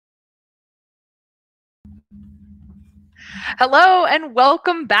Hello and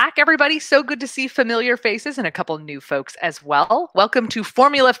welcome back, everybody. So good to see familiar faces and a couple new folks as well. Welcome to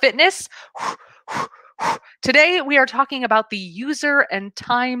Formula Fitness. Today, we are talking about the user and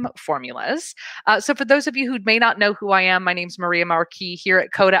time formulas. So for those of you who may not know who I am, my name is Maria Marquis. Here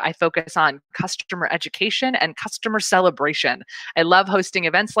at Coda, I focus on customer education and customer celebration. I love hosting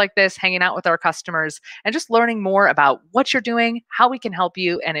events like this, hanging out with our customers, and just learning more about what you're doing, how we can help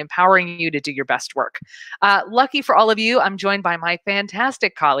you, and empowering you to do your best work. Lucky for all of you, I'm joined by my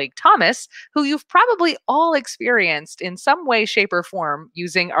fantastic colleague, Thomas, who you've probably all experienced in some way, shape, or form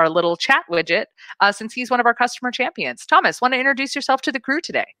using our little chat widget since he's one of our customer champions. Thomas, want to introduce yourself to the crew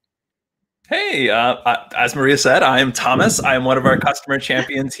today? Hey, as Maria said, I am Thomas. I am one of our customer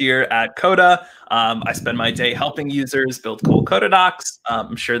champions here at Coda. I spend my day helping users build cool Coda docs.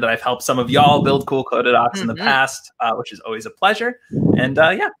 I'm sure that I've helped some of y'all build cool Coda docs in the past, which is always a pleasure. And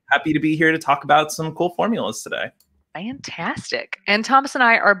yeah, happy to be here to talk about some cool formulas today. Fantastic. And Thomas and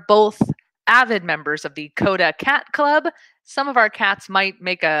I are both avid members of the Coda Cat Club. Some of our cats might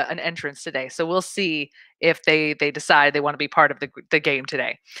make an entrance today, so we'll see if they decide they want to be part of the game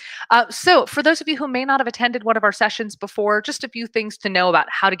today. So for those of you who may not have attended one of our sessions before, just a few things to know about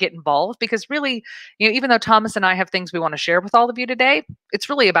how to get involved, because really, even though Thomas and I have things we want to share with all of you today, it's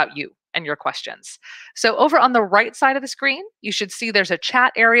really about you and your questions. So over on the right side of the screen, you should see there's a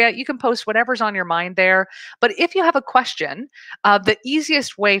chat area. You can post whatever's on your mind there. But if you have a question, the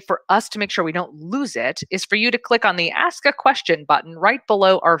easiest way for us to make sure we don't lose it is for you to click on the Ask a Question button right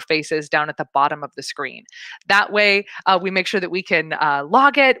below our faces down at the bottom of the screen. That way, we make sure that we can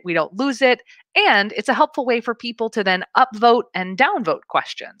log it, we don't lose it, and it's a helpful way for people to then upvote and downvote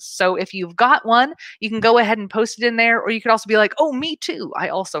questions. So if you've got one, you can go ahead and post it in there, or you could also be like, oh, me too, I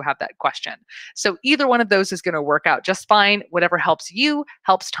also have that question. So either one of those is going to work out just fine. Whatever helps you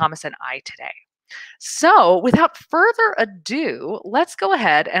helps Thomas and I today. So without further ado, let's go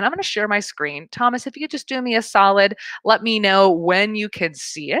ahead and I'm going to share my screen. Thomas, if you could just do me a solid, let me know when you can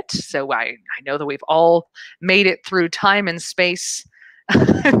see it. So I know that we've all made it through time and space,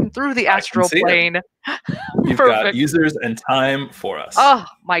 through the astral plane. You've got users and time for us. Oh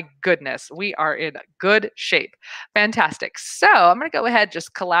my goodness, we are in good shape. Fantastic. So I'm going to go ahead,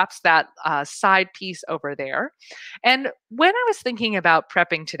 just collapse that side piece over there. And when I was thinking about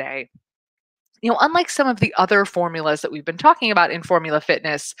prepping today, unlike some of the other formulas that we've been talking about in Formula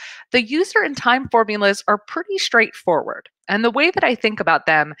Fitness, the user and time formulas are pretty straightforward. And the way that I think about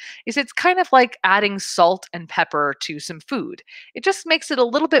them is it's kind of like adding salt and pepper to some food. It just makes it a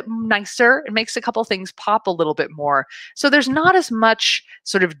little bit nicer. It makes a couple things pop a little bit more. So there's not as much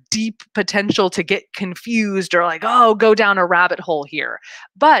sort of deep potential to get confused or like, oh, go down a rabbit hole here.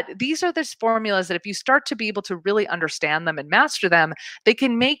 But these are these formulas that if you start to be able to really understand them and master them, they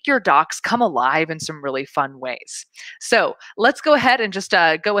can make your docs come alive in some really fun ways. So let's go ahead and just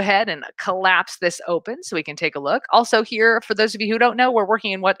go ahead and collapse this open so we can take a look. Also here, for those of you who don't know, we're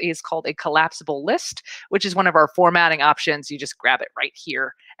working in what is called a collapsible list, which is one of our formatting options. You just grab it right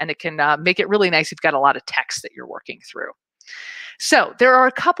here, and it can make it really nice if you've got a lot of text that you're working through. So there are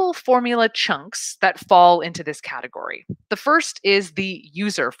a couple formula chunks that fall into this category. The first is the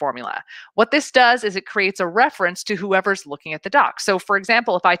user formula. What this does is it creates a reference to whoever's looking at the doc. So for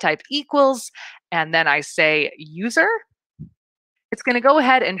example, if I type equals and then I say user, it's going to go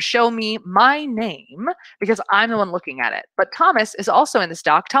ahead and show me my name because I'm the one looking at it. But Thomas is also in this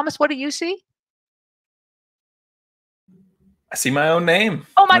doc. Thomas, what do you see? I see my own name.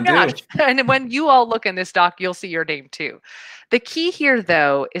 Oh my gosh. And when you all look in this doc, you'll see your name too. The key here,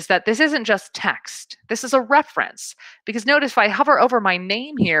 though, is that this isn't just text. This is a reference. Because notice if I hover over my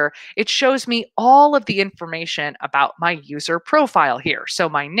name here, it shows me all of the information about my user profile here. So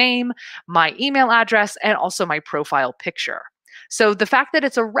my name, my email address, and also my profile picture. So the fact that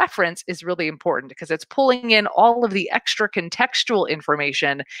it's a reference is really important because it's pulling in all of the extra contextual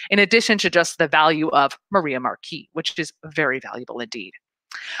information in addition to just the value of Maria Marquis, which is very valuable indeed.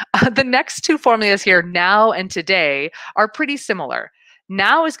 The next two formulas here, now and today, are pretty similar.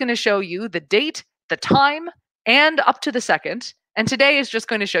 Now is going to show you the date, the time, and up to the second. And today is just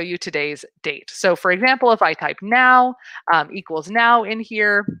going to show you today's date. So for example, if I type now equals now in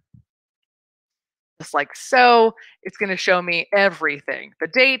here, just like so, it's going to show me everything, the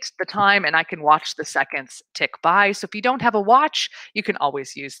date, the time, and I can watch the seconds tick by. So if you don't have a watch, you can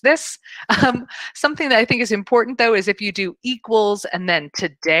always use this. Something that I think is important, though, is if you do equals and then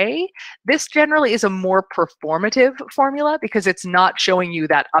today, this generally is a more performative formula because it's not showing you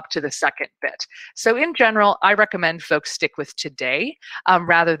that up to the second bit. So in general, I recommend folks stick with today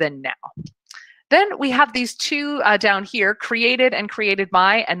rather than now. Then we have these two down here, created and created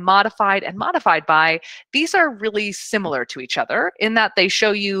by, and modified by. These are really similar to each other in that they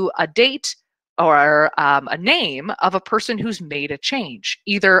show you a date or a name of a person who's made a change,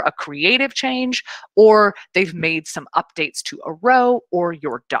 either a creative change or they've made some updates to a row or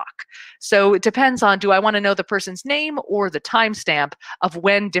your doc. So it depends on, do I want to know the person's name or the timestamp of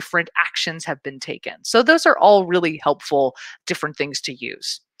when different actions have been taken? So those are all really helpful different things to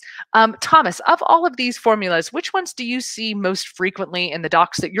use. Thomas, of all of these formulas, which ones do you see most frequently in the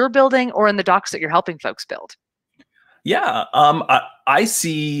docs that you're building or in the docs that you're helping folks build? Yeah, I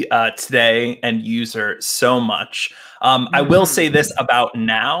see today and user so much. I will say this about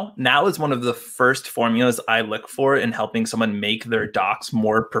now. Now is one of the first formulas I look for in helping someone make their docs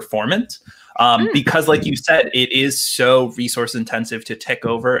more performant. Because like you said, it is so resource intensive to tick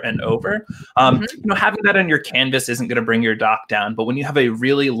over and over. Having that on your canvas isn't going to bring your doc down, but when you have a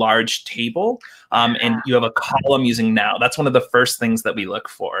really large table and you have a column using now, that's one of the first things that we look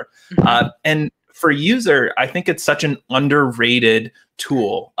for. And for user, I think it's such an underrated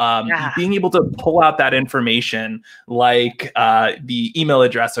tool. Being able to pull out that information like the email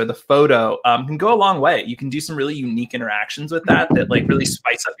address or the photo can go a long way. You can do some really unique interactions with that like really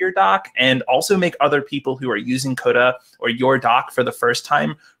spice up your doc and also make other people who are using Coda or your doc for the first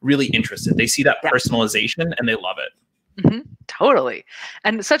time really interested. They see that personalization and they love it. Totally.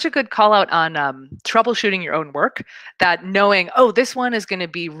 And such a good call out on troubleshooting your own work, that knowing, oh, this one is going to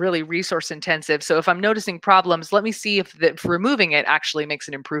be really resource intensive. So if I'm noticing problems, let me see if removing it actually makes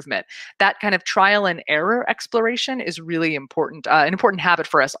an improvement. That kind of trial and error exploration is really important, an important habit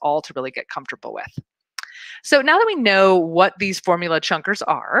for us all to really get comfortable with. So now that we know what these formula chunkers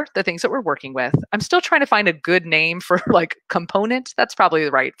are, the things that we're working with, I'm still trying to find a good name for like component. That's probably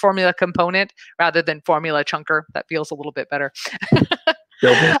the right formula component rather than formula chunker. That feels a little bit better.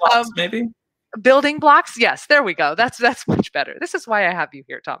 Building blocks, maybe? Building blocks. Yes, there we go. That's much better. This is why I have you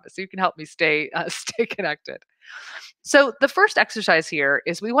here, Thomas. So you can help me stay connected. So the first exercise here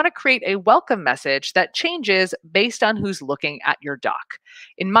is we want to create a welcome message that changes based on who's looking at your doc.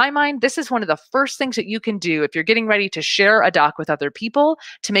 In my mind, this is one of the first things that you can do if you're getting ready to share a doc with other people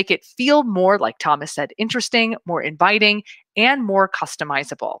to make it feel more, like Thomas said, interesting, more inviting, and more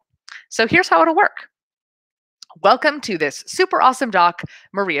customizable. So here's how it'll work. Welcome to this super awesome doc,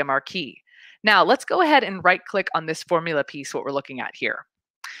 Maria Marquis. Now let's go ahead and right click on this formula piece, what we're looking at here.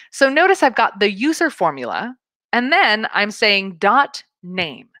 So notice I've got the user formula, and then I'm saying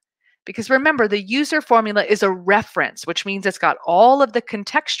 .name, because remember the user formula is a reference, which means it's got all of the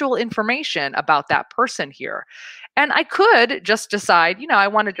contextual information about that person here. And I could just decide, I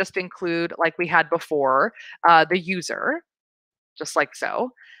want to just include, like we had before, the user, just like so.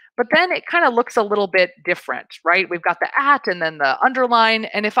 But then it kind of looks a little bit different, right? We've got the @ and then the underline.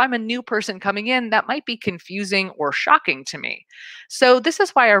 And if I'm a new person coming in, that might be confusing or shocking to me. So this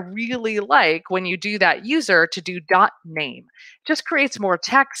is why I really like when you do that user to do .name. Just creates more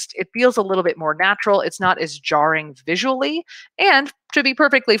text. It feels a little bit more natural. It's not as jarring visually. And to be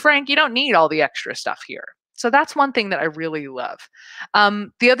perfectly frank, you don't need all the extra stuff here. So that's one thing that I really love.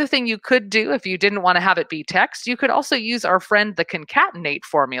 The other thing you could do if you didn't want to have it be text, you could also use our friend the concatenate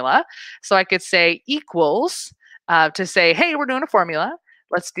formula. So I could say equals to say, hey, we're doing a formula.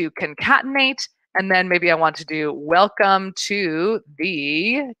 Let's do concatenate. And then maybe I want to do welcome to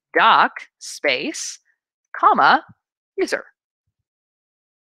the doc space, comma, user.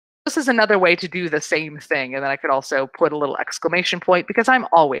 This is another way to do the same thing. And then I could also put a little exclamation point because I'm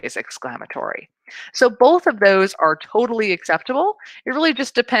always exclamatory. So both of those are totally acceptable. It really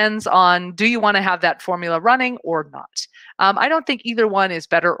just depends on, do you want to have that formula running or not? I don't think either one is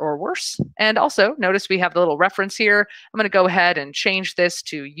better or worse. And also notice we have the little reference here. I'm going to go ahead and change this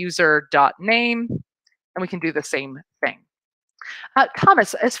to user.name, and we can do the same thing.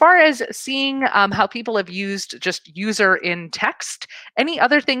 Thomas, as far as seeing how people have used just user in text, any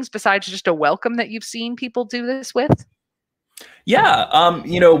other things besides just a welcome that you've seen people do this with? Yeah,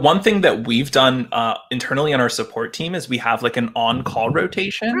 one thing that we've done internally on our support team is we have like an on-call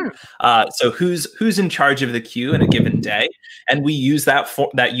rotation. So who's in charge of the queue in a given day, and we use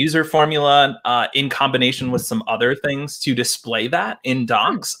that user formula in combination with some other things to display that in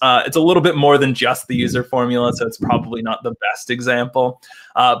docs. It's a little bit more than just the user formula, so it's probably not the best example.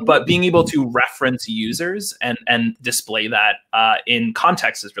 But being able to reference users and display that in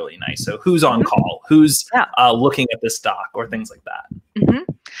context is really nice. So who's on call, who's looking at this doc, or things like that.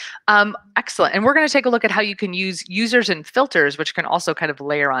 Excellent. And we're going to take a look at how you can use users and filters, which can also kind of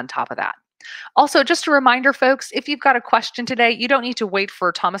layer on top of that. Also, just a reminder, folks, if you've got a question today, you don't need to wait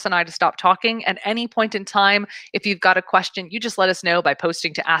for Thomas and I to stop talking. At any point in time, if you've got a question, you just let us know by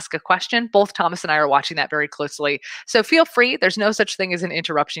posting to ask a question. Both Thomas and I are watching that very closely. So feel free. There's no such thing as an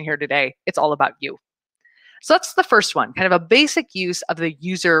interruption here today. It's all about you. So that's the first one, kind of a basic use of the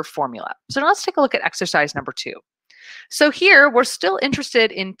user formula. So now let's take a look at exercise number 2. So here we're still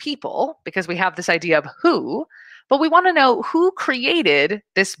interested in people because we have this idea of who, but we want to know who created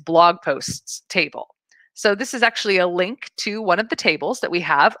this blog posts table. So this is actually a link to one of the tables that we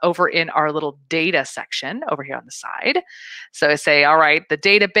have over in our little data section over here on the side. So I say, all right, the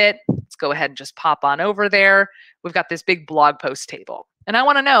data bit, let's go ahead and just pop on over there. We've got this big blog post table. And I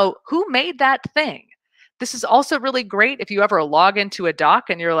want to know who made that thing. This is also really great if you ever log into a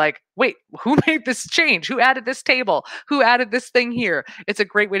doc and you're like, wait, who made this change? Who added this table? Who added this thing here? It's a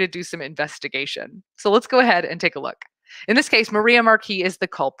great way to do some investigation. So let's go ahead and take a look. In this case, Maria Marquis is the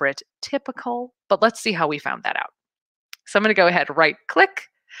culprit. Typical, but let's see how we found that out. So I'm going to go ahead, right click.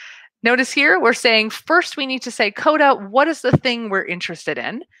 Notice here, we're saying first we need to say, Coda, what is the thing we're interested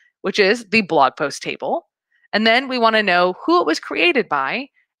in, which is the blog post table. And then we want to know who it was created by.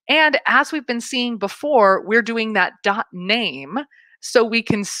 And as we've been seeing before, we're doing that .name so we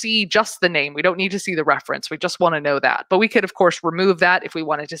can see just the name. We don't need to see the reference. We just want to know that. But we could, of course, remove that if we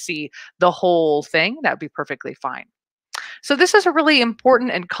wanted to see the whole thing. That would be perfectly fine. So this is a really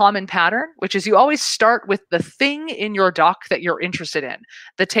important and common pattern, which is you always start with the thing in your doc that you're interested in,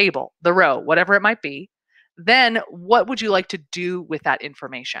 the table, the row, whatever it might be. Then what would you like to do with that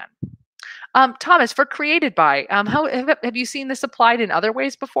information? Thomas, for created by, how have you seen this applied in other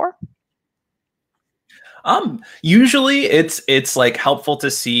ways before? Usually it's like helpful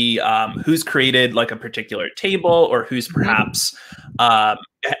to see who's created like a particular table or who's perhaps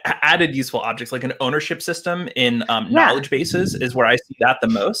added useful objects, like an ownership system in knowledge bases is where I see that the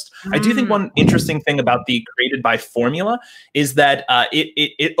most. I do think one interesting thing about the created by formula is that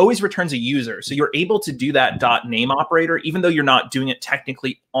it always returns a user. So you're able to do that .name operator, even though you're not doing it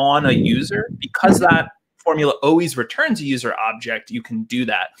technically on a user, because that formula always returns a user object, you can do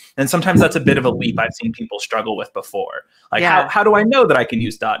that. And sometimes that's a bit of a leap I've seen people struggle with before. Like, how do I know that I can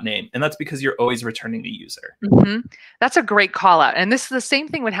use .name? And that's because you're always returning a user. That's a great call out. And this is the same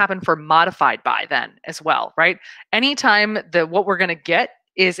thing would happen for modified by then as well, right? Anytime what we're going to get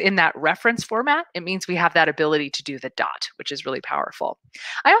is in that reference format, it means we have that ability to do the dot, which is really powerful.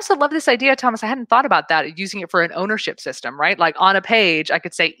 I also love this idea, Thomas. I hadn't thought about that, using it for an ownership system, right? Like on a page, I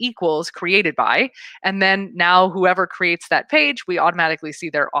could say equals created by, and then now whoever creates that page, we automatically see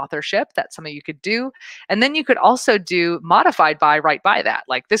their authorship. That's something you could do. And then you could also do modified by right by that.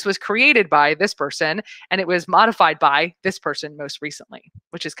 Like this was created by this person, and it was modified by this person most recently,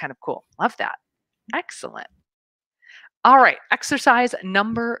 which is kind of cool. Love that. Excellent. All right, exercise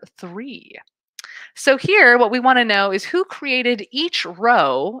number 3. So here, what we want to know is who created each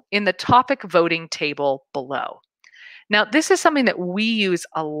row in the topic voting table below. Now, this is something that we use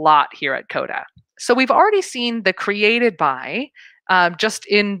a lot here at Coda. So we've already seen the created by just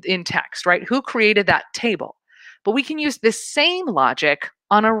in text, right? Who created that table? But we can use this same logic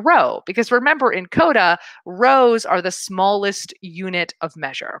on a row, because remember in Coda, rows are the smallest unit of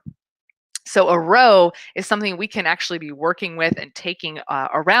measure. So a row is something we can actually be working with and taking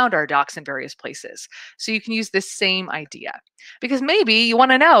around our docs in various places. So you can use this same idea, because maybe you want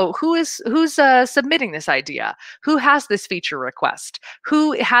to know who's submitting this idea, who has this feature request,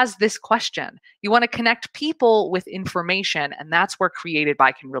 who has this question. You want to connect people with information, and that's where created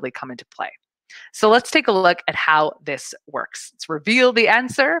by can really come into play. So let's take a look at how this works. Let's reveal the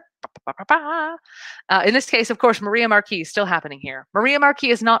answer. In this case, of course, Maria Marquis is still happening here. Maria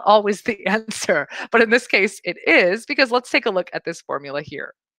Marquis is not always the answer, but in this case it is, because let's take a look at this formula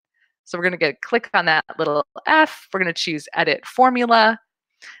here. So we're going to click on that little F. We're going to choose edit formula.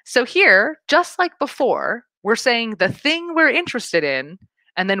 So here, just like before, we're saying the thing we're interested in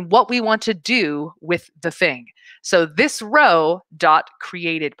and then what we want to do with the thing. So this row dot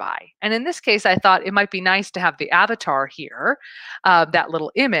created by. And in this case, I thought it might be nice to have the avatar here, that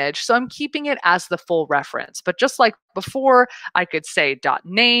little image. So I'm keeping it as the full reference. But just like before, I could say dot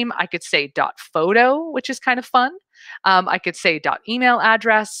name, I could say dot photo, which is kind of fun. I could say dot email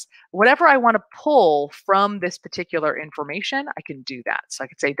address. Whatever I want to pull from this particular information, I can do that. So I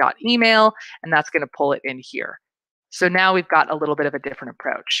could say dot email, and that's going to pull it in here. So now we've got a little bit of a different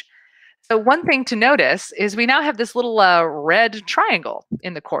approach. So one thing to notice is we now have this little red triangle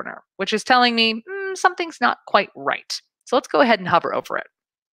in the corner, which is telling me something's not quite right. So let's go ahead and hover over it.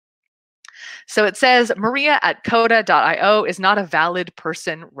 So it says Maria at coda.io is not a valid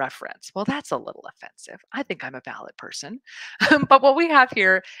person reference. Well, that's a little offensive. I think I'm a valid person. But what we have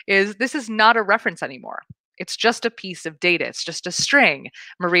here is this is not a reference anymore. It's just a piece of data. It's just a string.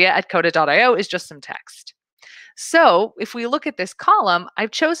 Maria at coda.io is just some text. So if we look at this column,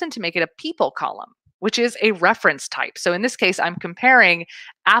 I've chosen to make it a people column, which is a reference type. So in this case, I'm comparing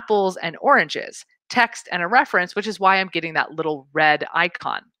apples and oranges, text and a reference, which is why I'm getting that little red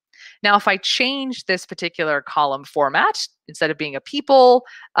icon. Now, if I change this particular column format, instead of being a people,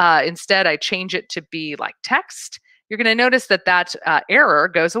 instead I change it to be like text, you're going to notice that that error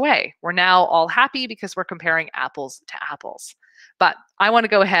goes away. We're now all happy because we're comparing apples to apples. But I want to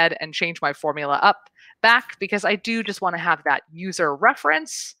go ahead and change my formula back because I do just want to have that user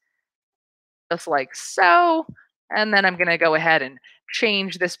reference, just like so. And then I'm going to go ahead and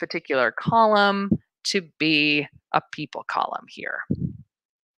change this particular column to be a people column here.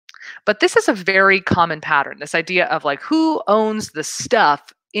 But this is a very common pattern, this idea of like who owns the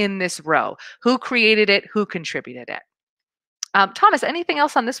stuff in this row, who created it, who contributed it. Thomas, anything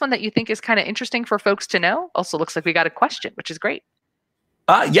else on this one that you think is kind of interesting for folks to know? Also looks like we got a question, which is great.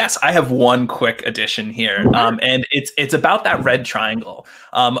 Yes, I have one quick addition here, and it's about that red triangle.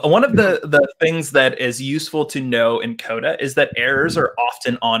 One of the things that is useful to know in Coda is that errors are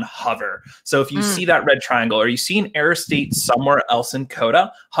often on hover. So if you see that red triangle or you see an error state somewhere else in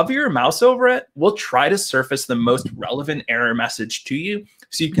Coda, hover your mouse over it. We'll try to surface the most relevant error message to you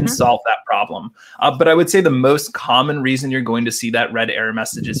so you can solve that problem. But I would say the most common reason you're going to see that red error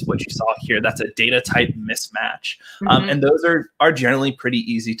message is what you saw here. That's a data type mismatch. And those are generally pretty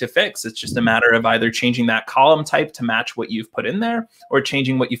easy to fix. It's just a matter of either changing that column type to match what you've put in there or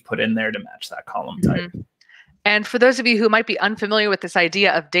changing what you've put in there to match that column type. And for those of you who might be unfamiliar with this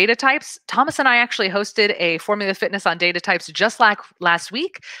idea of data types, Thomas and I actually hosted a Formula Fitness on data types just like last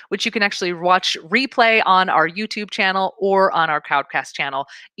week, which you can actually watch replay on our YouTube channel or on our Crowdcast channel.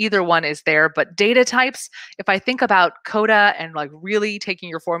 Either one is there. But data types, if I think about Coda and like really taking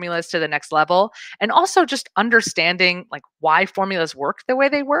your formulas to the next level, and also just understanding like why formulas work the way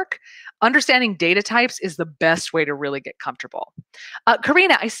they work, understanding data types is the best way to really get comfortable.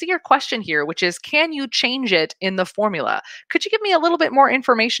 Karina, I see your question here, which is, can you change it in the formula? Could you give me a little bit more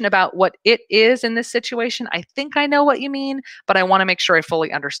information about what it is in this situation? I think I know what you mean, but I want to make sure I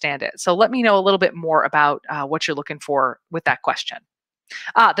fully understand it. So let me know a little bit more about what you're looking for with that question.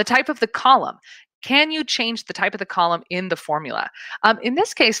 The type of the column. Can you change the type of the column in the formula? In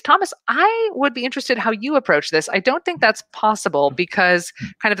this case, Thomas, I would be interested how you approach this. I don't think that's possible because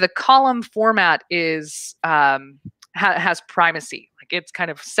kind of the column format is has primacy. Like it's kind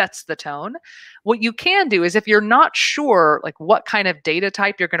of sets the tone. What you can do is if you're not sure like what kind of data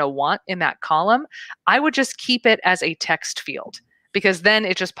type you're going to want in that column, I would just keep it as a text field because then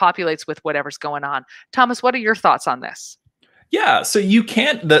it just populates with whatever's going on. Thomas, what are your thoughts on this? Yeah, so you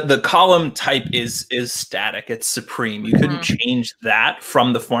can't, the column type is static, it's supreme. You couldn't change that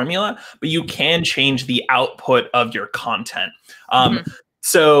from the formula, but you can change the output of your content.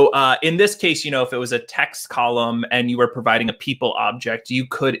 So in this case, you know, if it was a text column and you were providing a people object, you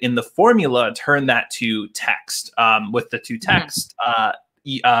could in the formula turn that to text with the to text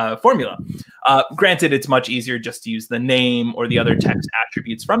formula. Granted, it's much easier just to use the name or the other text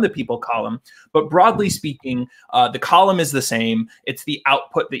attributes from the people column. But broadly speaking, the column is the same. It's the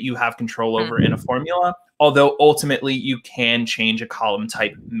output that you have control over in a formula, although ultimately you can change a column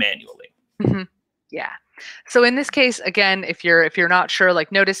type manually. Yeah. So in this case, again, if you're not sure,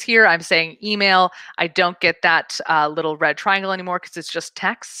 like notice here, I'm saying email. I don't get that little red triangle anymore because it's just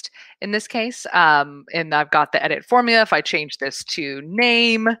text in this case. And I've got the edit formula. If I change this to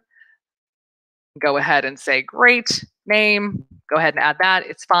name, go ahead and say great name. Go ahead and add that.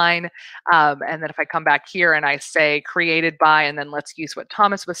 It's fine. And then if I come back here and I say created by, and then let's use what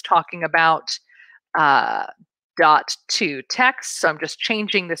Thomas was talking about, dot to text. So I'm just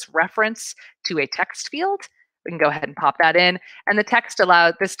changing this reference to a text field. We can go ahead and pop that in. And the text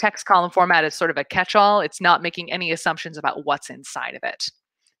this text column format is sort of a catch-all. It's not making any assumptions about what's inside of it.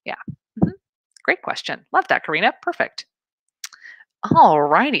 Yeah. Great question. Love that, Karina. Perfect. All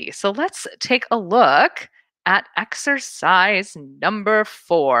righty. So let's take a look at exercise number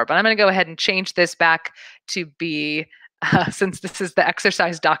 4. But I'm going to go ahead and change this back to be since this is the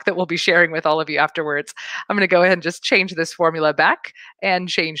exercise doc that we'll be sharing with all of you afterwards, I'm going to go ahead and just change this formula back and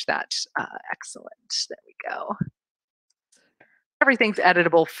change that. Excellent. There we go. Everything's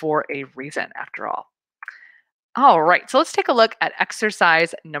editable for a reason, after all. All right, so let's take a look at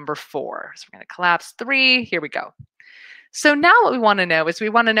exercise number 4. So we're going to collapse 3. Here we go. So now what we want to know is we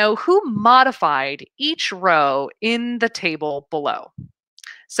want to know who modified each row in the table below.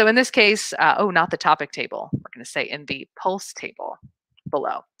 So in this case, not the topic table. We're going to say in the pulse table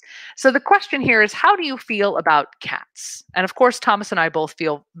below. So the question here is, how do you feel about cats? And of course, Thomas and I both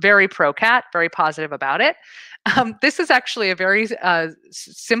feel very pro cat, very positive about it. This is actually a very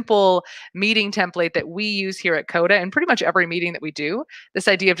simple meeting template that we use here at Coda and pretty much every meeting that we do. This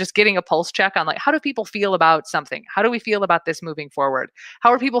idea of just getting a pulse check on, like, how do people feel about something? How do we feel about this moving forward?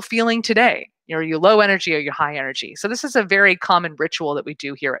 How are people feeling today? Are you low energy or are you high energy? So this is a very common ritual that we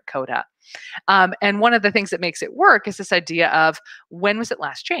do here at Coda. And one of the things that makes it work is this idea of, when was it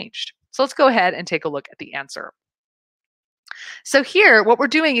last changed? So let's go ahead and take a look at the answer. So here, what we're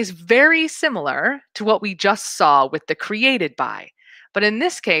doing is very similar to what we just saw with the created by. But in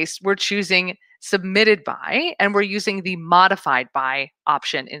this case, we're choosing submitted by, and we're using the modified by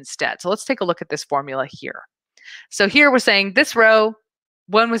option instead. So let's take a look at this formula here. So here we're saying this row,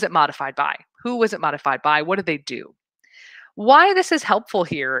 when was it modified by? Who was it modified by? What did they do? Why this is helpful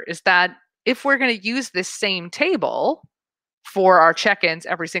here is that if we're going to use this same table for our check-ins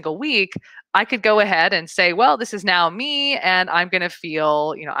every single week, I could go ahead and say, well, this is now me, and I'm going to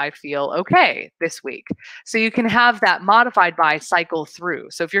feel, I feel okay this week. So you can have that modified by cycle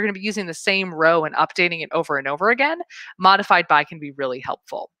through. So if you're going to be using the same row and updating it over and over again, modified by can be really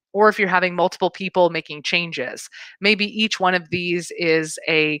helpful. Or if you're having multiple people making changes, maybe each one of these is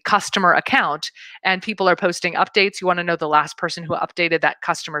a customer account and people are posting updates. You want to know the last person who updated that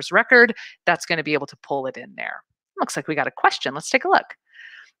customer's record. That's going to be able to pull it in there. Looks like we got a question. Let's take a look.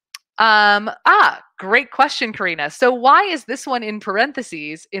 Great question, Karina. So why is this one in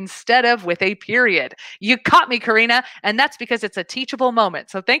parentheses instead of with a period? You caught me, Karina, and that's because it's a teachable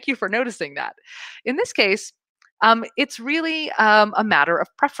moment. So thank you for noticing that. In this case, it's really a matter of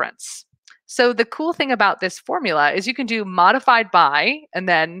preference. So the cool thing about this formula is you can do modified by, and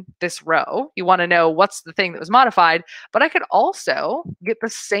then this row. You want to know what's the thing that was modified, but I could also get the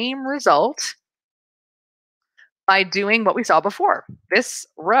same result by doing what we saw before. This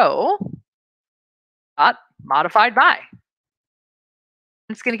row got modified by.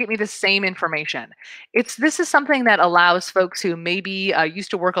 It's going to get me the same information. This is something that allows folks who maybe used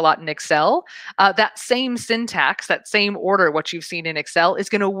to work a lot in Excel, that same syntax, that same order, what you've seen in Excel, is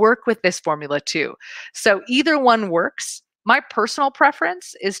going to work with this formula too. So either one works. My personal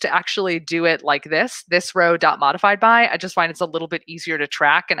preference is to actually do it like this row dot modified by. I just find it's a little bit easier to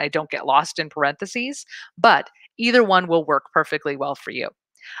track and I don't get lost in parentheses, but either one will work perfectly well for you.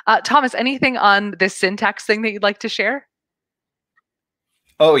 Thomas, anything on this syntax thing that you'd like to share?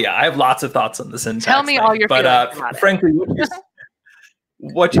 Oh yeah, I have lots of thoughts on the syntax. Tell me all your feelings about it. Frankly,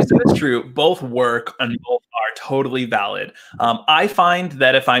 what you said is true. Both work and both are totally valid. I find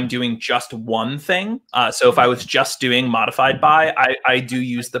that if I'm doing just one thing, so if I was just doing modified by, I do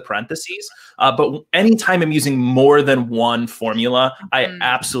use the parentheses. But anytime I'm using more than one formula, I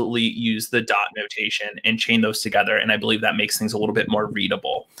absolutely use the dot notation and chain those together. And I believe that makes things a little bit more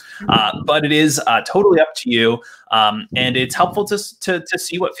readable. But it is totally up to you. And it's helpful to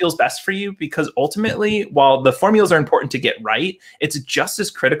see what feels best for you, because ultimately, while the formulas are important to get right, it's just as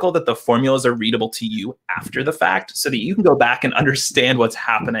critical that the formulas are readable to you after the fact so that you can go back and understand what's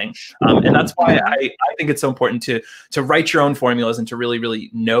happening. And that's why I think it's so important to write your own formulas and to really, really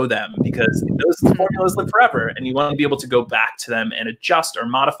know them, because those formulas live forever and you want to be able to go back to them and adjust or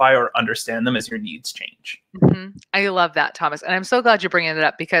modify or understand them as your needs change. I love that, Thomas. And I'm so glad you're bringing it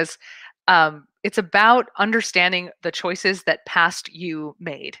up, because it's about understanding the choices that past you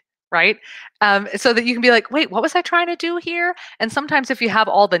made, right? So that you can be like, wait, what was I trying to do here? And sometimes if you have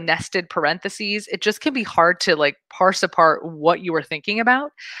all the nested parentheses, it just can be hard to like parse apart what you were thinking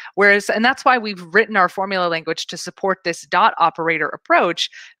about. And that's why we've written our formula language to support this dot operator approach,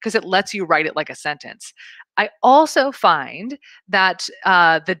 because it lets you write it like a sentence. I also find that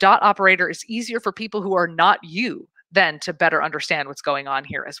the dot operator is easier for people who are not you then to better understand what's going on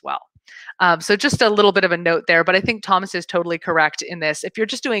here as well. So just a little bit of a note there, but I think Thomas is totally correct in this. If you're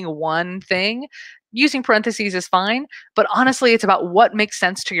just doing one thing, using parentheses is fine, but honestly, it's about what makes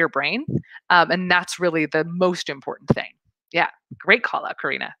sense to your brain. And that's really the most important thing. Yeah, great call out,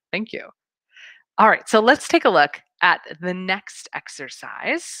 Karina. Thank you. All right, so let's take a look at the next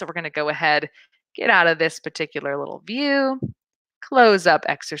exercise. So we're going to go ahead, get out of this particular little view, close up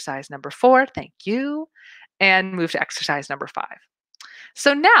exercise number 4. Thank you. And move to exercise number 5.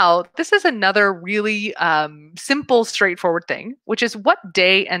 So now this is another really simple, straightforward thing, which is what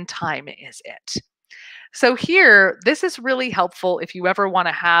day and time is it? So here, this is really helpful if you ever want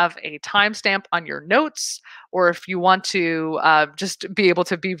to have a timestamp on your notes, or if you want to just be able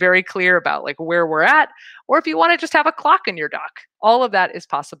to be very clear about like where we're at, or if you want to just have a clock in your dock. All of that is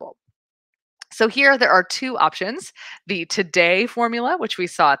possible. So here there are two options: the today formula, which we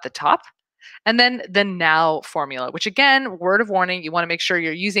saw at the top, and then the now formula, which again, word of warning, you want to make sure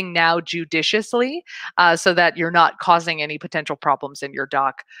you're using now judiciously so that you're not causing any potential problems in your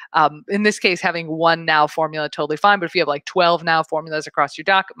doc. In this case, having one now formula, totally fine. But if you have like 12 now formulas across your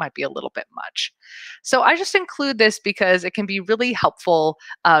doc, it might be a little bit much. So I just include this because it can be really helpful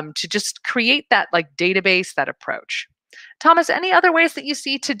to just create that like database, that approach. Thomas, any other ways that you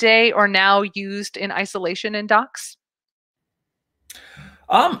see today or now used in isolation in docs?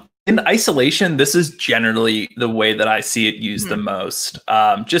 In isolation, this is generally the way that I see it used the Mhm. most.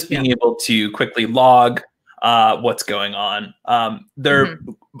 Just Yeah. being able to quickly log what's going on. They're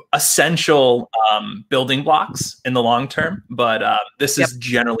Hmm. essential building blocks in the long term, but this Yep. is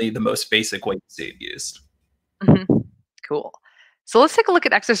generally the most basic way to see it used. Hmm. Cool. So let's take a look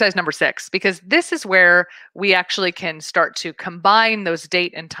at exercise number 6, because this is where we actually can start to combine those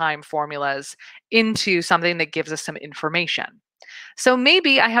date and time formulas into something that gives us some information. So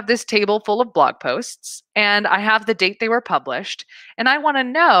maybe I have this table full of blog posts and I have the date they were published, and I want to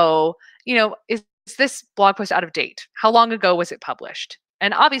know, is this blog post out of date? How long ago was it published?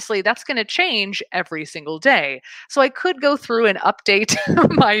 And obviously that's going to change every single day. So I could go through and update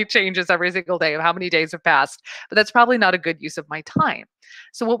my changes every single day of how many days have passed, but that's probably not a good use of my time.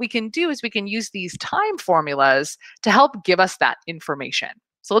 So what we can do is we can use these time formulas to help give us that information.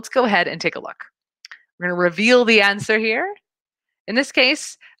 So let's go ahead and take a look. We're going to reveal the answer here. In this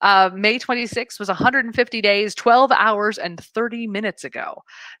case, May 26th was 150 days, 12 hours, and 30 minutes ago.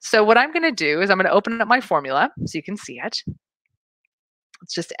 So what I'm going to do is I'm going to open up my formula so you can see it.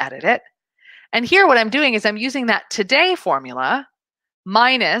 Let's just edit it. And here what I'm doing is I'm using that today formula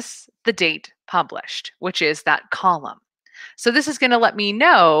minus the date published, which is that column. So this is going to let me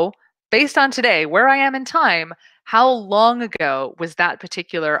know, based on today, where I am in time, how long ago was that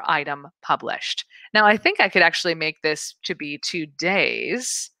particular item published. Now, I think I could actually make this to be 2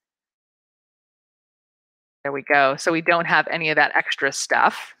 days. There we go. So we don't have any of that extra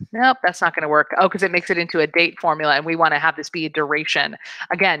stuff. Nope, that's not going to work. Oh, because it makes it into a date formula, and we want to have this be a duration.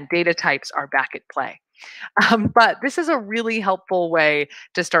 Again, data types are back at play. But this is a really helpful way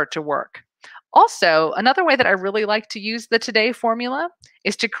to start to work. Also, another way that I really like to use the today formula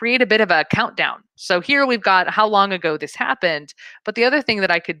is to create a bit of a countdown. So here we've got how long ago this happened. But the other thing that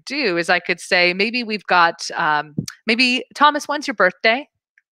I could do is I could say maybe we've got, maybe Thomas, when's your birthday?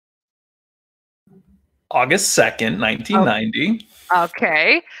 August 2nd, Oh, 1990.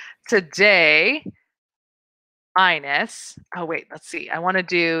 okay. Today minus, oh, wait, let's see. I want to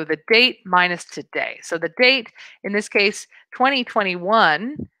do the date minus today. So the date, in this case,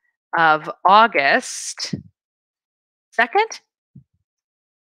 2021 of August 2nd.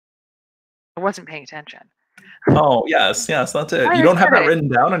 I wasn't paying attention. Oh, yes, yes, that's it. You Minus don't have that today. written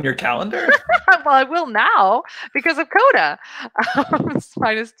down on your calendar? Well, I will now because of Coda. It's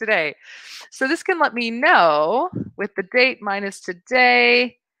minus today. So this can let me know with the date minus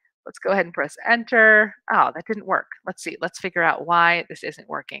today. Let's go ahead and press enter. Oh, that didn't work. Let's see. Let's figure out why this isn't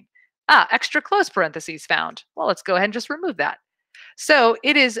working. Extra close parentheses found. Well, let's go ahead and just remove that. So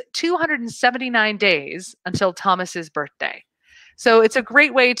it is 279 days until Thomas's birthday. So it's a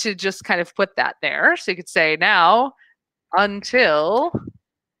great way to just kind of put that there. So you could say now until.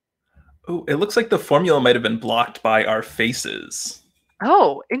 Oh, it looks like the formula might have been blocked by our faces.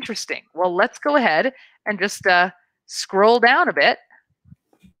 Oh, interesting. Well, let's go ahead and just scroll down a bit,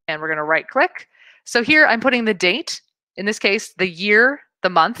 and we're going to right click. So here I'm putting the date, in this case, the year, the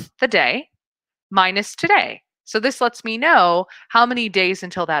month, the day, minus today. So this lets me know how many days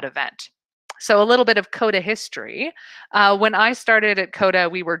until that event. So a little bit of Coda history. When I started at Coda,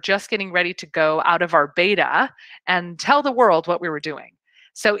 we were just getting ready to go out of our beta and tell the world what we were doing.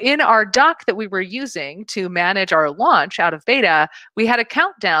 So in our doc that we were using to manage our launch out of beta, we had a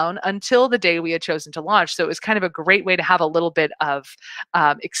countdown until the day we had chosen to launch. So it was kind of a great way to have a little bit of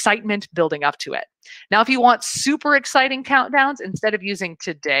excitement building up to it. Now, if you want super exciting countdowns, instead of using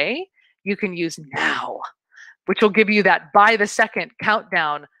today, you can use now, which will give you that by the second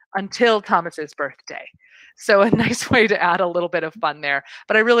countdown until Thomas's birthday. So a nice way to add a little bit of fun there.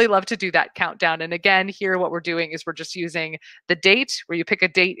 But I really love to do that countdown. And again, here what we're doing is we're just using the date, where you pick a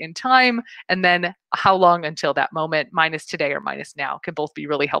date in time, and then how long until that moment, minus today or minus now, can both be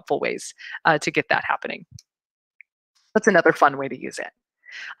really helpful ways to get that happening. That's another fun way to use it.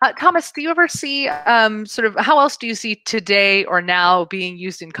 Thomas, do you ever see sort of how else do you see today or now being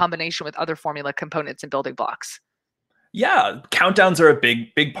used in combination with other formula components and building blocks? Yeah, countdowns are a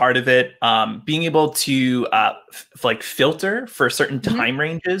big part of it. Being able to like filter for certain Mhm. time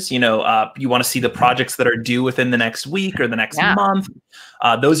ranges. You want to see the projects that are due within the next week or the next Yeah. month.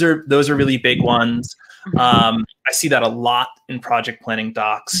 Those are really big ones. Mhm. I see that a lot in project planning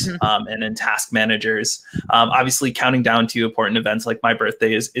docs Mhm. and in task managers. Obviously, counting down to important events like my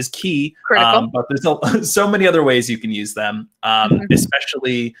birthday is key. Critical. But there's so many other ways you can use them, Mhm.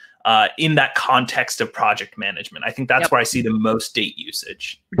 especially in that context of project management. I think that's Yep. where I see the most date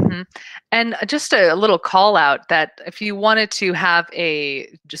usage. Mhm. And just a little call out that if you wanted to have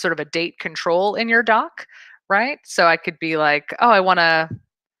a just sort of a date control in your doc, right? So I could be like, oh, I want to,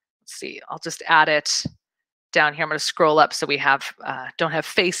 let's see, I'll just add it down here. I'm going to scroll up so we have don't have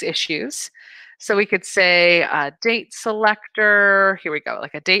face issues. So we could say date selector. Here we go,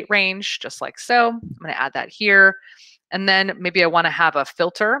 like a date range, just like so. I'm going to add that here. And then maybe I want to have a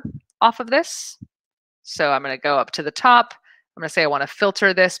filter off of this. So I'm going to go up to the top. I'm going to say I want to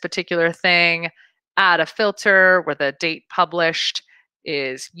filter this particular thing, add a filter where the date published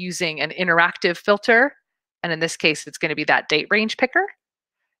is using an interactive filter. And in this case, it's going to be that date range picker.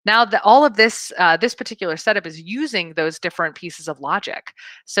 Now that all of this, this particular setup is using those different pieces of logic.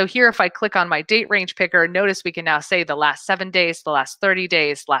 So here, if I click on my date range picker, notice we can now say the last 7 days, the last 30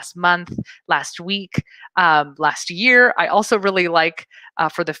 days, last month, last week, last year. I also really like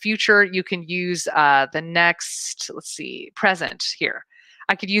for the future, you can use the next, let's see, present here.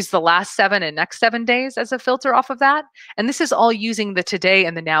 I could use the last 7 and next 7 days as a filter off of that. And this is all using the today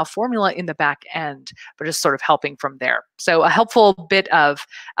and the now formula in the back end, but just sort of helping from there. So a helpful bit of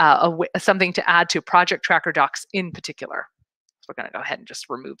something to add to project tracker docs in particular. So we're going to go ahead and just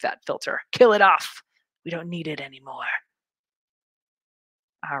remove that filter, kill it off. We don't need it anymore.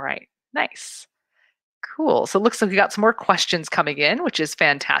 All right, nice. Cool. So it looks like we got some more questions coming in, which is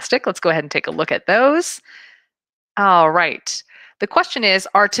fantastic. Let's go ahead and take a look at those. All right. The question is,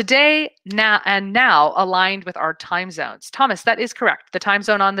 are today, now aligned with our time zones? Thomas, that is correct. The time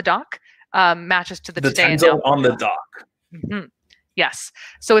zone on the doc matches to the The today time and now zone on the formula. dock. Mhm. Yes.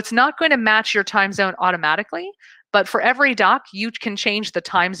 So it's not going to match your time zone automatically, but for every dock, you can change the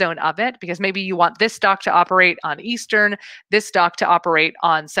time zone of it because maybe you want this dock to operate on Eastern, this dock to operate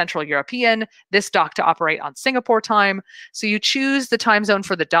on Central European, this dock to operate on Singapore time. So you choose the time zone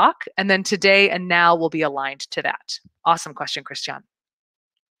for the dock, and then today and now will be aligned to that. Awesome question, Christian.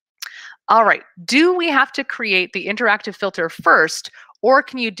 All right. Do we have to create the interactive filter first, or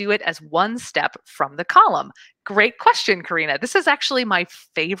can you do it as one step from the column? Great question, Karina. This is actually my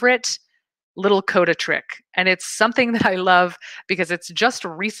favorite little Coda trick. And it's something that I love because it's just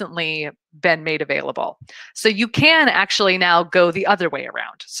recently been made available. So you can actually now go the other way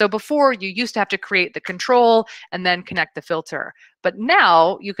around. So before you used to have to create the control and then connect the filter. But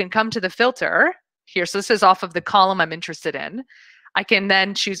now you can come to the filter here. So this is off of the column I'm interested in. I can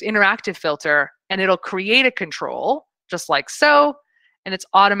then choose interactive filter and it'll create a control just like so. And it's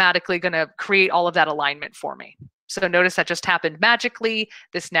automatically going to create all of that alignment for me. So notice that just happened magically.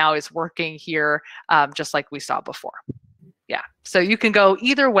 This now is working here just like we saw before. Yeah. So you can go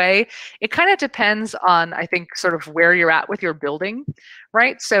either way. It kind of depends on, I think, sort of where you're at with your building,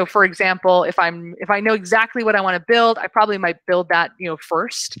 right? So for example, if I know exactly what I want to build, I probably might build that,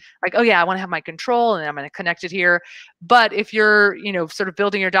 first. Like, oh yeah, I want to have my control and I'm going to connect it here. But if you're, sort of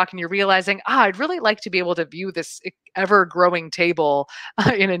building your doc and you're realizing, I'd really like to be able to view this ever growing table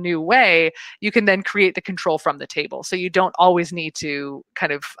in a new way, you can then create the control from the table. So you don't always need to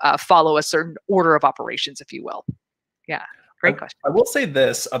kind of follow a certain order of operations, if you will. Yeah. I, Great question. I will say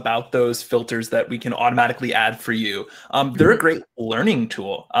this about those filters that we can automatically add for you. They're a Mhm. great learning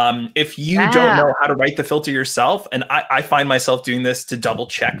tool. If you don't Yeah. know how to write the filter yourself, and I find myself doing this to double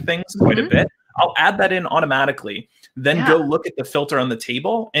check things quite a Mhm. bit, I'll add that in automatically. Then Yeah, go look at the filter on the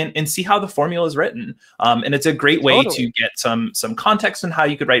table and see how the formula is written. And it's a great way totally. to get some context on how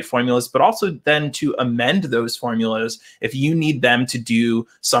you could write formulas, but also then to amend those formulas if you need them to do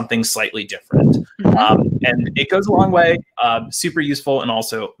something slightly different. Mhm. And it goes a long way, super useful, and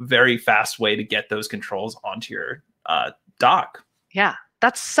also very fast way to get those controls onto your dock. Yeah,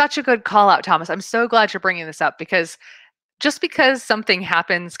 that's such a good call out, Thomas. I'm so glad you're bringing this up because just because something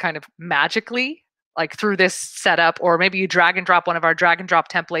happens kind of magically, like through this setup, or maybe you drag and drop one of our drag and drop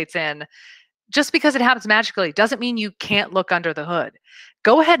templates in, just because it happens magically doesn't mean you can't look under the hood.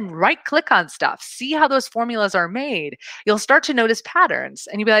 Go ahead and right click on stuff. See how those formulas are made. You'll start to notice patterns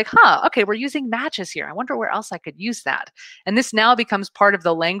and you'll be like, okay, we're using matches here. I wonder where else I could use that. And this now becomes part of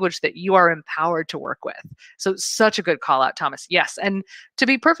the language that you are empowered to work with. So such a good call out, Thomas. Yes. And to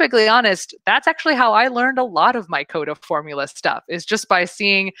be perfectly honest, that's actually how I learned a lot of my Coda formula stuff is just by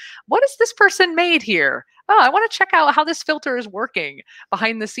seeing what has this person made here? oh, I want to check out how this filter is working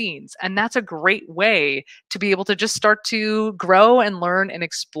behind the scenes. And that's a great way to be able to just start to grow and learn and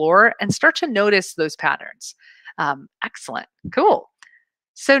explore and start to notice those patterns. Excellent. Cool.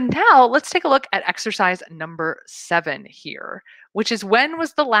 So now let's take a look at exercise number 7 here, which is when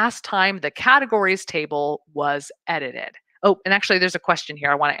was the last time the categories table was edited? Oh, and actually there's a question here.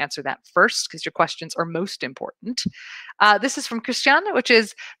 I want to answer that first because your questions are most important. This is from Christian, which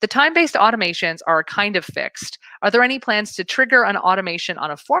is the time-based automations are kind of fixed. Are there any plans to trigger an automation on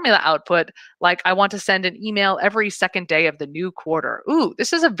a formula output? Like I want to send an email every second day of the new quarter. Ooh,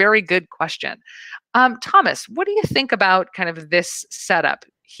 this is a very good question. Thomas, what do you think about kind of this setup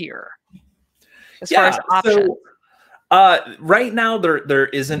here as far as options? So right now, there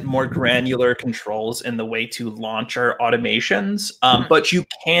isn't more granular controls in the way to launch our automations, but you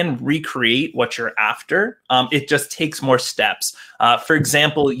can recreate what you're after. It just takes more steps. For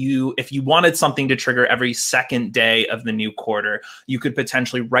example, if you wanted something to trigger every second day of the new quarter, you could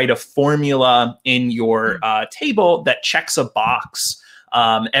potentially write a formula in your table that checks a box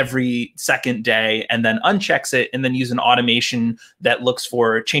every second day and then unchecks it, and then use an automation that looks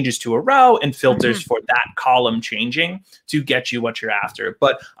for changes to a row and filters for that column changing to get you what you're after.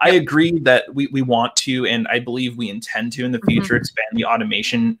 But I agree that we want to, and I believe we intend to in the future, expand the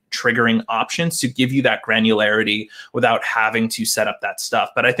automation triggering options to give you that granularity without having to set up that stuff.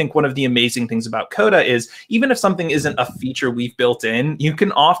 But I think one of the amazing things about Coda is even if something isn't a feature we've built in, you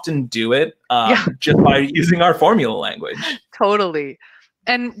can often do it just by using our formula language. Totally.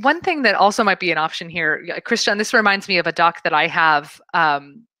 And one thing that also might be an option here, Christian, this reminds me of a doc that I have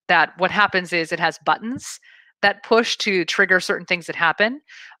that what happens is it has buttons that push to trigger certain things that happen.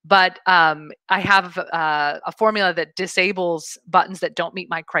 But I have a formula that disables buttons that don't meet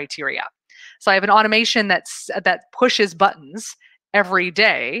my criteria. So I have an automation that pushes buttons every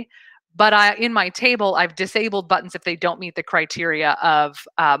day. But in my table, I've disabled buttons if they don't meet the criteria of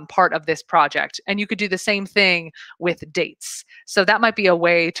part of this project. And you could do the same thing with dates. So that might be a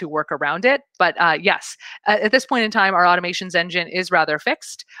way to work around it. But yes, at this point in time, our automations engine is rather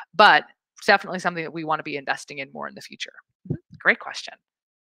fixed, but it's definitely something that we want to be investing in more in the future. Great question.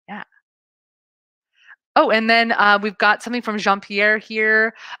 Yeah. Oh, and then we've got something from Jean-Pierre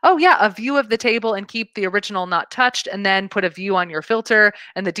here. Oh, yeah, a view of the table and keep the original not touched, and then put a view on your filter,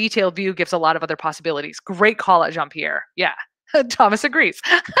 and the detailed view gives a lot of other possibilities. Great call out, Jean-Pierre. Yeah, Thomas agrees.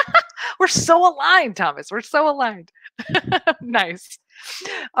 We're so aligned, Thomas. We're so aligned. Nice.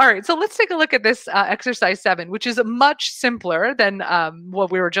 All right, so let's take a look at this exercise 7, which is much simpler than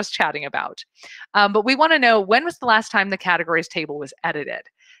what we were just chatting about. But we want to know, when was the last time the categories table was edited?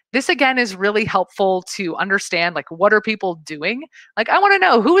 This again is really helpful to understand, like, what are people doing? Like, I want to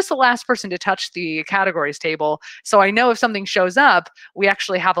know who was the last person to touch the categories table. So I know if something shows up, we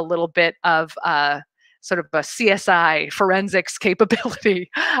actually have a little bit of sort of a CSI forensics capability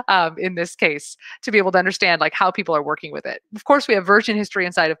in this case to be able to understand like how people are working with it. Of course, we have version history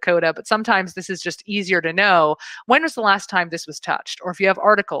inside of Coda, but sometimes this is just easier to know when was the last time this was touched, or if you have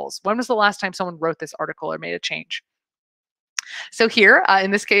articles, when was the last time someone wrote this article or made a change. So here,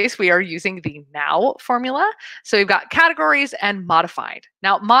 in this case, we are using the now formula. So we've got categories and modified.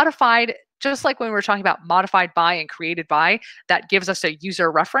 Now, modified, just like when we were talking about modified by and created by, that gives us a user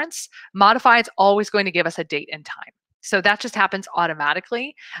reference. Modified is always going to give us a date and time. So that just happens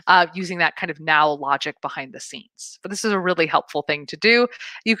automatically using that kind of now logic behind the scenes. But this is a really helpful thing to do.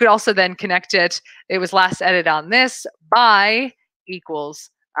 You could also then connect it. It was last edited on this by equals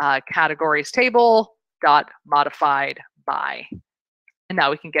categories table dot modified by. And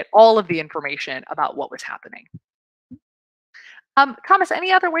now we can get all of the information about what was happening. Thomas,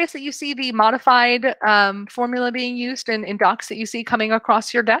 any other ways that you see the modified formula being used in docs that you see coming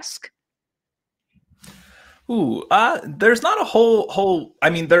across your desk? Ooh, there's not a whole, I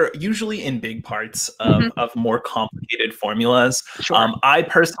mean, they're usually in big parts of more complicated formulas. Sure. I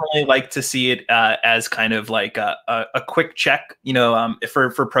personally like to see it as kind of like a quick check, you know,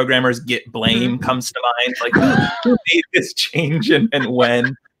 for programmers, git blame comes to mind, like who made this change and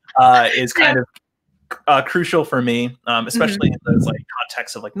when is kind of crucial for me, especially in those like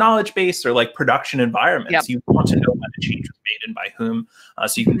contexts of like knowledge base or like production environments. You want to know when the change was made and by whom,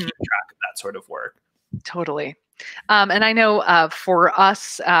 so you can keep track of that sort of work. Totally. And I know for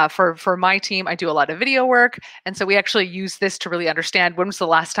us, for my team, I do a lot of video work. And so we actually use this to really understand when was the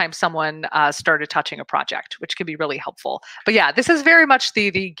last time someone started touching a project, which can be really helpful. But yeah, this is very much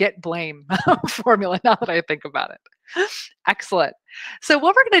the get blame formula now that I think about it. Excellent. So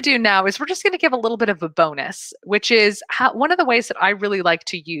what we're going to do now is we're just going to give a little bit of a bonus, which is one of the ways that I really like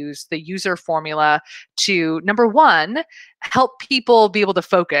to use the user formula to, number one, help people be able to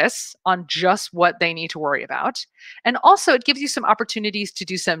focus on just what they need to worry about. And also it gives you some opportunities to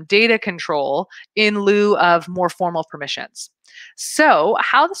do some data control in lieu of more formal permissions. So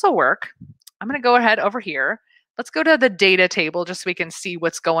how this will work, I'm going to go ahead over here. Let's go to the data table just so we can see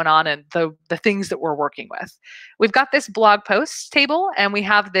what's going on and the things that we're working with. We've got this blog post table, and we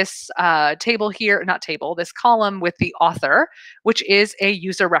have this table here, not table, this column with the author, which is a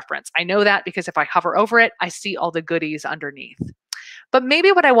user reference. I know that because if I hover over it, I see all the goodies underneath. But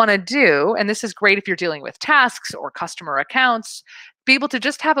maybe what I want to do, and this is great if you're dealing with tasks or customer accounts, be able to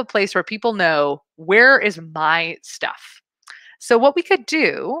just have a place where people know, where is my stuff? So what we could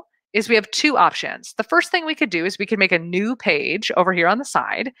do is we have two options. The first thing we could do is we could make a new page over here on the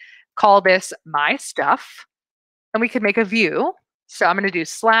side, call this My Stuff, and we could make a view. So I'm going to do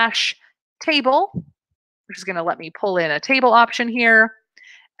 /table, which is going to let me pull in a table option here.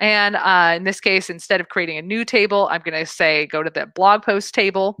 And in this case, instead of creating a new table, I'm going to say go to the blog post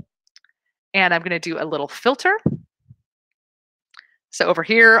table, and I'm going to do a little filter. So over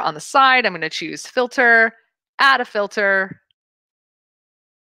here on the side, I'm going to choose filter, add a filter,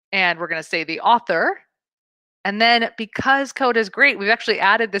 and we're going to say the author. And then because Coda is great, we've actually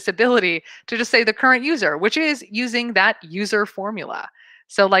added this ability to just say the current user, which is using that user formula.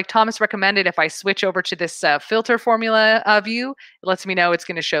 So like Thomas recommended, if I switch over to this filter formula view, it lets me know it's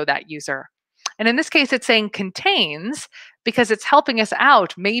going to show that user. And in this case, it's saying contains because it's helping us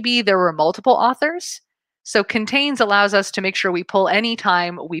out. Maybe there were multiple authors. So contains allows us to make sure we pull any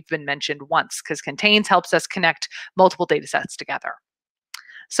time we've been mentioned once, because contains helps us connect multiple data sets together.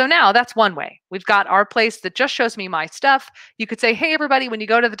 So now that's one way. We've got our place that just shows me my stuff. You could say, hey, everybody, when you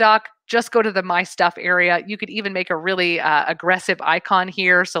go to the doc, just go to the My Stuff area. You could even make a really aggressive icon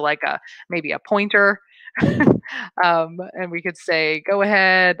here. So like maybe a pointer. And we could say, go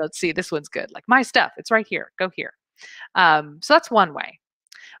ahead. Let's see, this one's good. Like My Stuff, it's right here. Go here. So that's one way.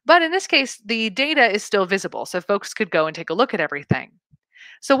 But in this case, the data is still visible. So folks could go and take a look at everything.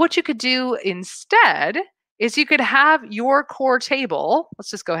 So what you could do instead is you could have your core table. Let's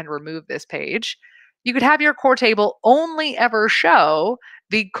just go ahead and remove this page. You could have your core table only ever show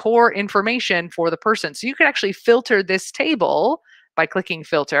the core information for the person. So you could actually filter this table by clicking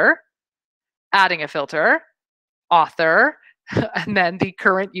filter, adding a filter, author, and then the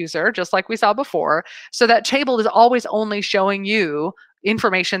current user, just like we saw before. So that table is always only showing you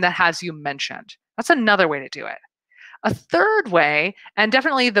information that has you mentioned. That's another way to do it. A third way, and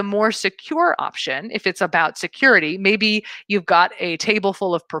definitely the more secure option, if it's about security, maybe you've got a table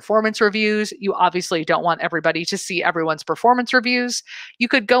full of performance reviews. You obviously don't want everybody to see everyone's performance reviews. You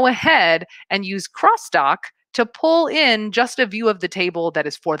could go ahead and use crossdock to pull in just a view of the table that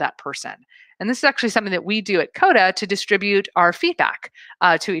is for that person. And this is actually something that we do at Coda to distribute our feedback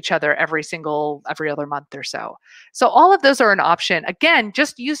to each other every other month or so. So all of those are an option. Again,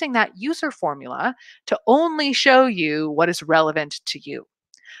 just using that user formula to only show you what is relevant to you.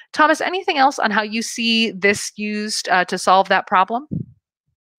 Thomas, anything else on how you see this used to solve that problem?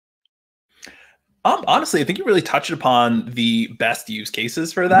 Honestly, I think you really touched upon the best use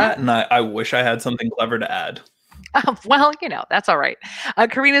cases for that, and I wish I had something clever to add. Well, that's all right.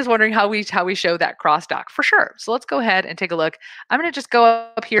 Karina's wondering how we show that crossdock for sure. So let's go ahead and take a look. I'm going to just go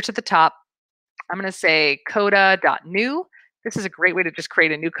up here to the top. I'm going to say coda.new. This is a great way to just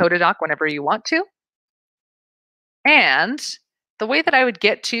create a new Coda doc whenever you want to. And the way that I would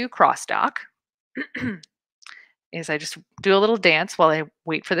get to crossdock is I just do a little dance while I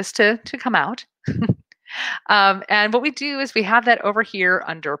wait for this to come out. And what we do is we have that over here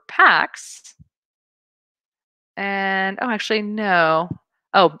under packs. And, oh, actually, no.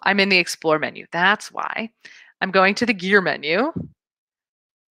 Oh, I'm in the Explore menu. That's why. I'm going to the Gear menu.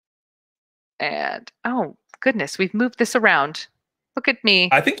 And, oh, goodness, we've moved this around. Look at me.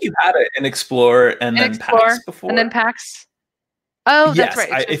 I think you had it in Explore and then Packs before. And then Packs. Oh, that's Yes,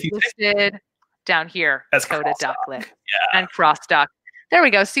 right. It's just listed down here. As Coda doc list yeah. and crossdock. There we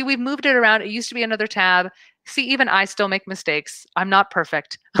go. See, we've moved it around. It used to be another tab. See, even I still make mistakes. I'm not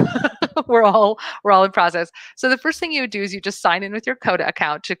perfect. we're all in process. So the first thing you would do is you just sign in with your Coda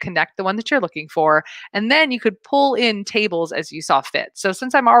account to connect the one that you're looking for, and then you could pull in tables as you saw fit. So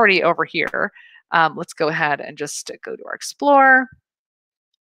since I'm already over here, let's go ahead and just go to our Explore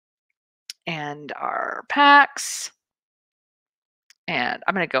and our Packs. And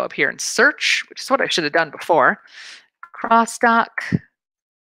I'm going to go up here and search, which is what I should have done before. Crossdock. There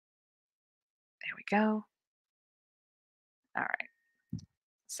we go. All right.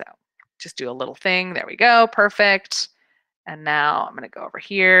 So just do a little thing. There we go. Perfect. And now I'm going to go over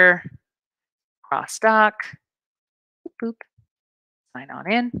here, cross dock, boop, sign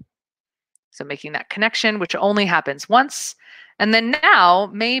on in. So making that connection, which only happens once. And then now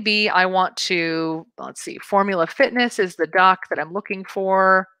maybe I want to, let's see, Formula Fitness is the doc that I'm looking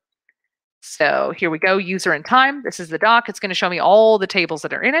for. So here we go, user and time. This is the doc. It's going to show me all the tables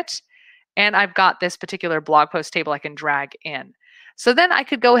that are in it. And I've got this particular blog post table I can drag in. So then I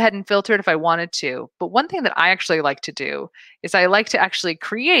could go ahead and filter it if I wanted to. But one thing that I actually like to do is I like to actually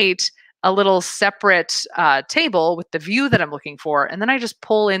create a little separate table with the view that I'm looking for. And then I just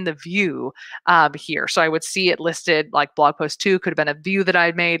pull in the view here. So I would see it listed like blog post 2 could have been a view that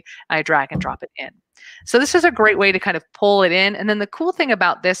I'd made. I drag and drop it in. So this is a great way to kind of pull it in. And then the cool thing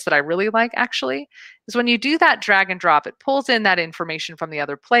about this that I really like actually is when you do that drag and drop, it pulls in that information from the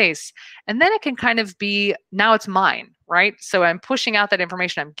other place. And then it can kind of be, now it's mine, right? So I'm pushing out that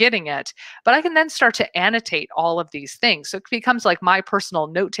information, I'm getting it, but I can then start to annotate all of these things. So it becomes like my personal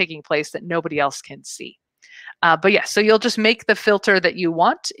note-taking place that nobody else can see. But yeah, so you'll just make the filter that you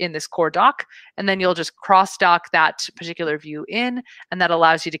want in this core doc, and then you'll just cross dock that particular view in, and that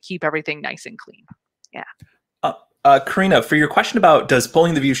allows you to keep everything nice and clean. Yeah. Karina, for your question about does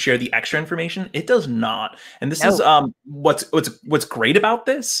pulling the view share the extra information, it does not. And this is what's great about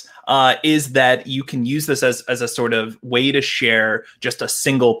this is that you can use this as a sort of way to share just a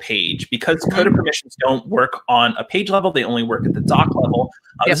single page because Coda permissions don't work on a page level; they only work at the doc level.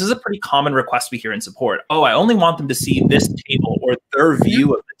 This is a pretty common request we hear in support. Oh, I only want them to see this table or their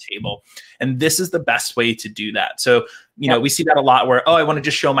view of the table, and this is the best way to do that. So you know, we see that a lot where, oh, I want to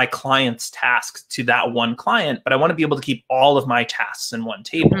just show my client's tasks to that one client, but I want to be able to keep all of my tasks in one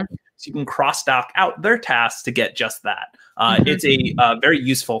table. So you can cross dock out their tasks to get just that. It's a very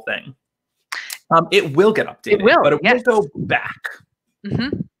useful thing. It will get updated, but it will go back.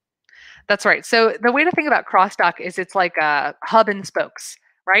 That's right. So the way to think about crossdock is it's like a hub and spokes,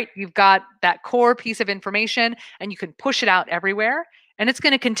 right? You've got that core piece of information and you can push it out everywhere, and it's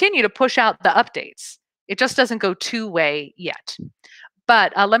going to continue to push out the updates. It just doesn't go two-way yet.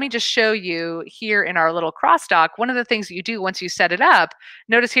 But let me just show you here in our little crossdock, one of the things that you do once you set it up,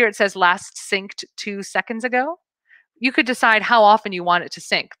 notice here it says last synced 2 seconds ago. You could decide how often you want it to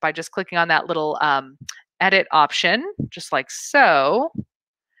sync by just clicking on that little edit option, just like so.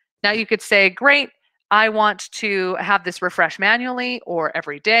 Now you could say, great, I want to have this refresh manually or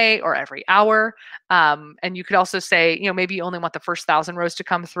every day or every hour. And you could also say, you know, maybe you only want the first 1,000 rows to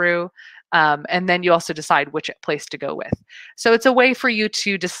come through. And then you also decide which place to go with. So it's a way for you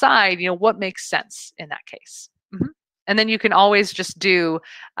to decide, you know, what makes sense in that case. And then you can always just do,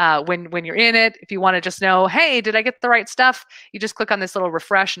 when you're in it, if you want to just know, hey, did I get the right stuff? You just click on this little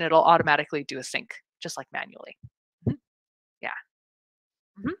refresh and it'll automatically do a sync, just like manually. Yeah.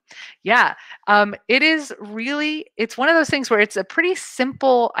 Yeah. It is really, it's one of those things where it's a pretty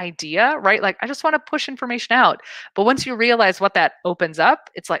simple idea, right? Like, I just want to push information out. But once you realize what that opens up,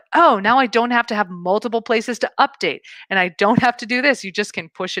 it's like, oh, now I don't have to have multiple places to update and I don't have to do this. You just can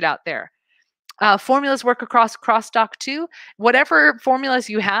push it out there. Formulas work across crossdock too. Whatever formulas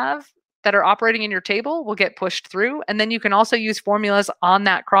you have that are operating in your table will get pushed through. And then you can also use formulas on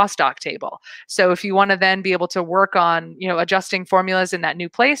that crossdock table. So if you want to then be able to work on, you know, adjusting formulas in that new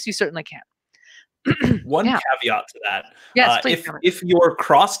place, you certainly can. One caveat to that. Yes, please. If your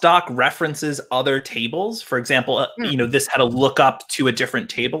crossdock references other tables, for example, you know, this had a lookup to a different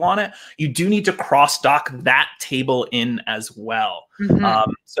table on it, you do need to crossdock that table in as well,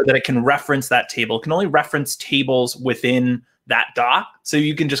 so that it can reference that table. It can only reference tables within that doc, so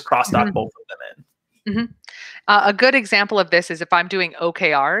you can just crossdock both of them in. A good example of this is if I'm doing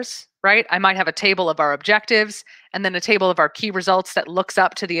OKRs, right? I might have a table of our objectives and then a table of our key results that looks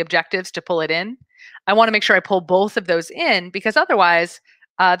up to the objectives to pull it in. I want to make sure I pull both of those in because otherwise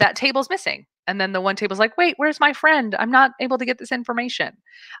that table's missing. And then the one table's like, wait, where's my friend? I'm not able to get this information.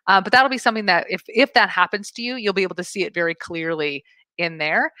 But that'll be something that if that happens to you, you'll be able to see it very clearly in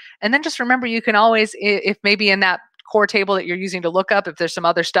there. And then just remember, you can always, if maybe in that core table that you're using to look up, if there's some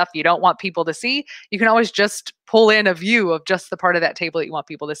other stuff you don't want people to see, you can always just pull in a view of just the part of that table that you want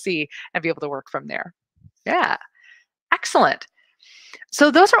people to see and be able to work from there. Yeah, excellent. So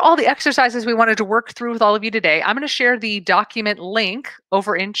those are all the exercises we wanted to work through with all of you today. I'm going to share the document link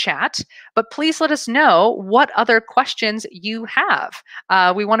over in chat, but please let us know what other questions you have.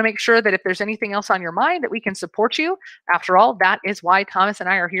 We want to make sure that if there's anything else on your mind that we can support you. After all, that is why Thomas and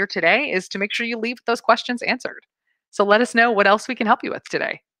I are here today, is to make sure you leave those questions answered. So let us know what else we can help you with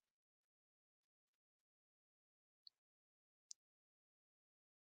today.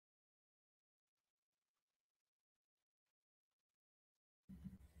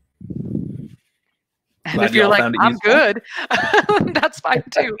 And Glad if you you're all like, found it I'm useful. good, that's fine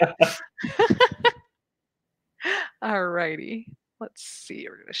too. All righty. Let's see.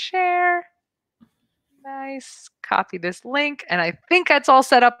 We're going to share. Nice. Copy this link. And I think that's all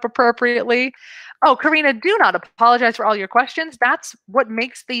set up appropriately. Oh, Karina, do not apologize for all your questions. That's what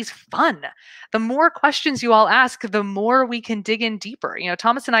makes these fun. The more questions you all ask, the more we can dig in deeper.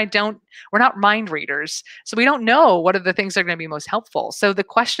 Thomas and I we're not mind readers. So we don't know what are the things that are going to be most helpful. So the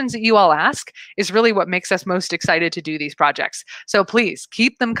questions that you all ask is really what makes us most excited to do these projects. So please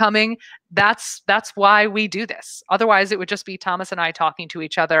keep them coming. That's why we do this. Otherwise, it would just be Thomas and I talking to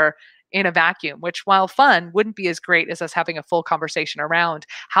each other in a vacuum, which, while fun, wouldn't be as great as us having a full conversation around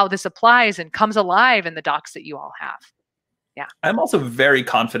how this applies and comes alive in the docs that you all have. Yeah. I'm also very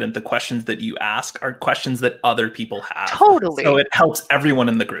confident the questions that you ask are questions that other people have. Totally. So it helps everyone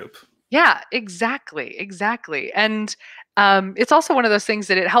in the group. Yeah, exactly. Exactly. And it's also one of those things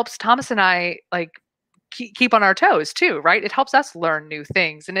that it helps Thomas and I keep on our toes too, right? It helps us learn new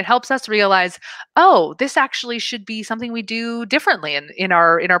things, and it helps us realize, oh, this actually should be something we do differently in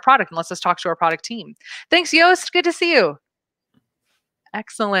our product, and lets us talk to our product team. Thanks, Yost. Good to see you.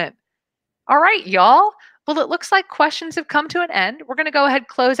 Excellent. All right, y'all. Well, it looks like questions have come to an end. We're going to go ahead and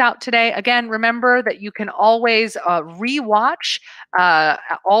close out today. Again, remember that you can always rewatch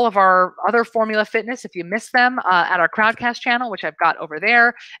all of our other Formula Fitness if you miss them at our Crowdcast channel, which I've got over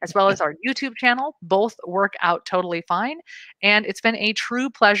there, as well as our YouTube channel. Both work out totally fine. And it's been a true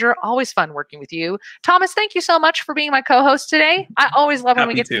pleasure. Always fun working with you. Thomas, thank you so much for being my co-host today. I always love when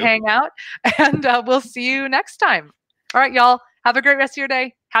we Happy get to to. hang out. And we'll see you next time. All right, y'all. Have a great rest of your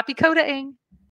day. Happy codaing.